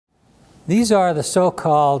These are the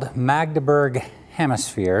so-called Magdeburg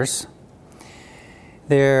Hemispheres.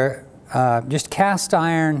 They're just cast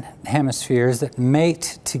iron hemispheres that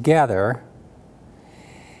mate together,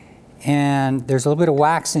 and there's a little bit of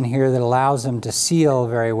wax in here that allows them to seal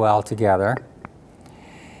very well together.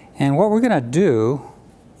 And what we're going to do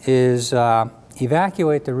is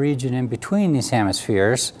evacuate the region in between these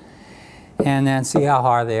hemispheres and then see how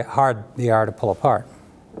hard they are to pull apart.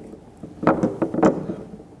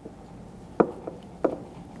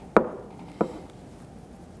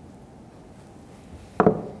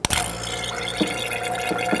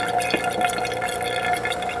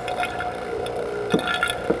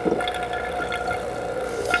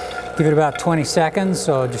 Give it about 20 seconds,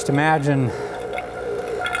 so just imagine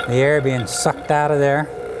the air being sucked out of there.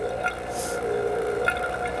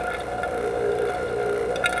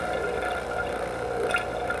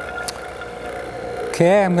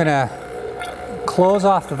 Okay, I'm going to close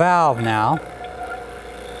off the valve now,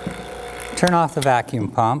 turn off the vacuum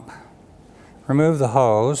pump, remove the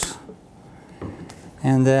hose,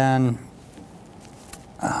 and then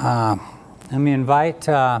let me invite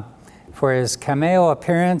for his cameo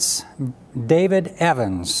appearance, David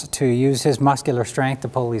Evans, to use his muscular strength to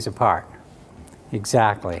pull these apart.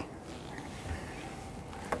 Exactly.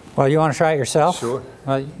 Well, you want to try it yourself? Sure.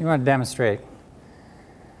 Well, you want to demonstrate.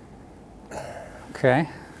 Okay.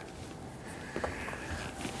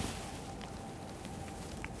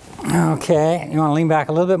 Okay, you want to lean back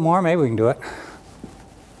a little bit more? Maybe we can do it.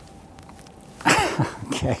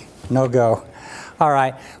 Okay, no go. All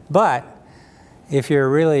right, but if you're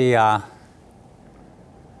really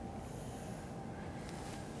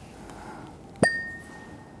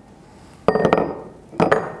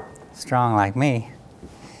strong like me,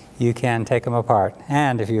 you can take them apart,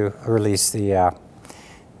 and if you release the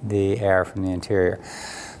air from the interior.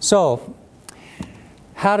 So,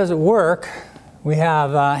 how does it work? We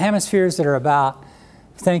have hemispheres that are about,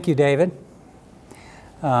 thank you, David.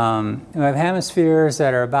 We have hemispheres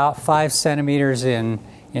that are about 5 centimeters in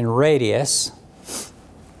radius.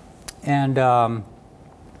 And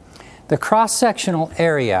the cross-sectional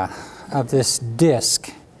area of this disc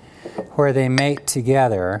where they mate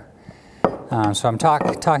together, so I'm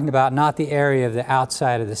talking about not the area of the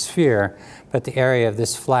outside of the sphere, but the area of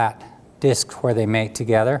this flat disc where they mate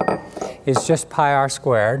together, is just pi r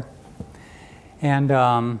squared. And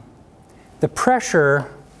the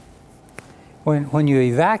pressure, when you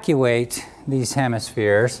evacuate these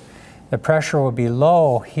hemispheres, the pressure will be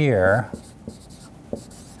low here,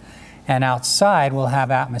 and outside we'll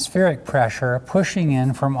have atmospheric pressure pushing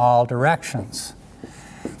in from all directions,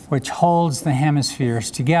 which holds the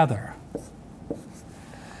hemispheres together.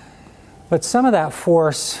 But some of that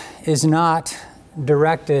force is not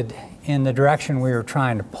directed in the direction we were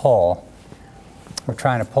trying to pull. We're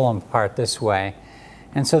trying to pull them apart this way.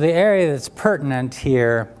 And so the area that's pertinent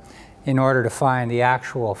here in order to find the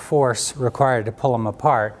actual force required to pull them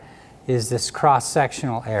apart is this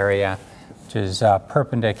cross-sectional area, which is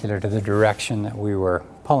perpendicular to the direction that we were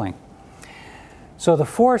pulling. So the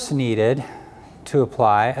force needed to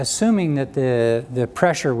apply, assuming that the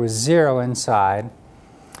pressure was 0 inside,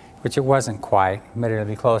 which it wasn't quite, but it'll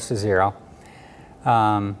be close to 0,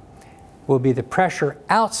 will be the pressure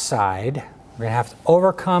outside. We're going to have to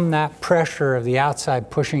overcome that pressure of the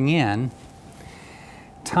outside pushing in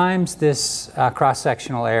times this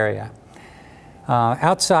cross-sectional area.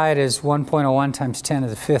 Outside is 1.01 times 10 to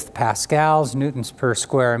the 5th pascals, newtons per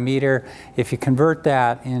square meter. If you convert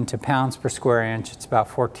that into pounds per square inch, it's about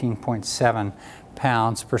 14.7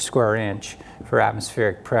 pounds per square inch for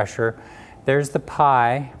atmospheric pressure. There's the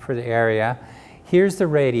pi for the area. Here's the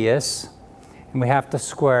radius, and we have to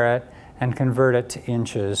square it and convert it to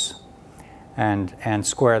inches and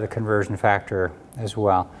square the conversion factor as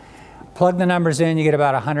well. Plug the numbers in, you get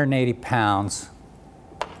about 180 pounds.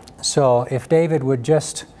 So if David would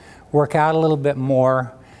just work out a little bit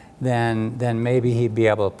more, then maybe he'd be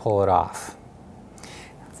able to pull it off.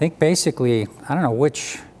 I think basically, I don't know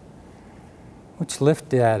which lift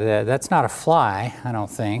that's not a fly, I don't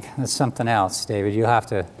think. That's something else, David. You have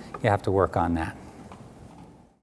to work on that.